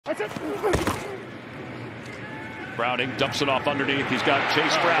Browning dumps it off underneath. He's got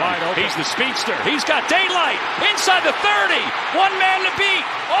Chase Brown. He's the speedster. He's got daylight inside the 30. One man to beat.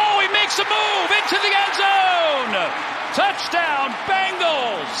 Oh, he makes a move into the end zone. Touchdown,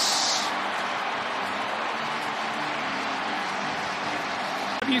 Bengals.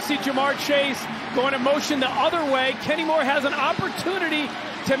 You see Ja'Marr Chase going in motion the other way. Kenny Moore has an opportunity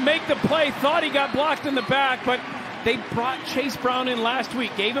to make the play. Thought he got blocked in the back, but they brought Chase Brown in last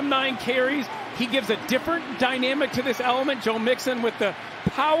week. Gave him 9 carries. He gives a different dynamic to this element. Joe Mixon with the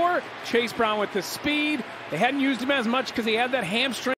power. Chase Brown with the speed. They hadn't used him as much because he had that hamstring.